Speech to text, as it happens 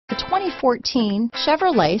2014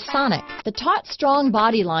 Chevrolet Sonic. The taut, strong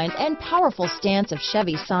body lines and powerful stance of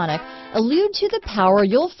Chevy Sonic allude to the power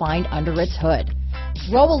you'll find under its hood.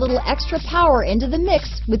 Throw a little extra power into the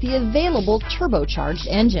mix with the available turbocharged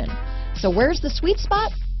engine. So where's the sweet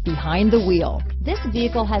spot? Behind the wheel. This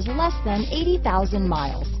vehicle has less than 80,000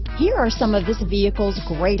 miles. Here are some of this vehicle's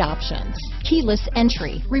great options: keyless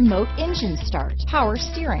entry, remote engine start, power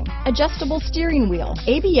steering, adjustable steering wheel,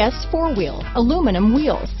 ABS 4-wheel, aluminum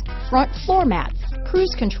wheels, front floor mats,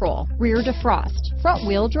 cruise control, rear defrost, front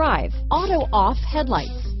wheel drive, auto off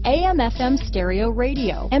headlights, AM/FM stereo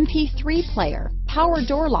radio, MP3 player, power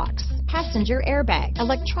door locks, passenger airbag,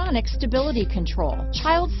 electronic stability control,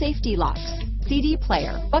 child safety locks, CD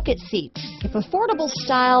player, bucket seats. If affordable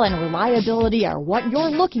style and reliability are what you're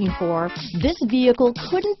looking for, this vehicle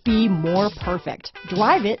couldn't be more perfect.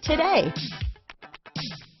 Drive it today.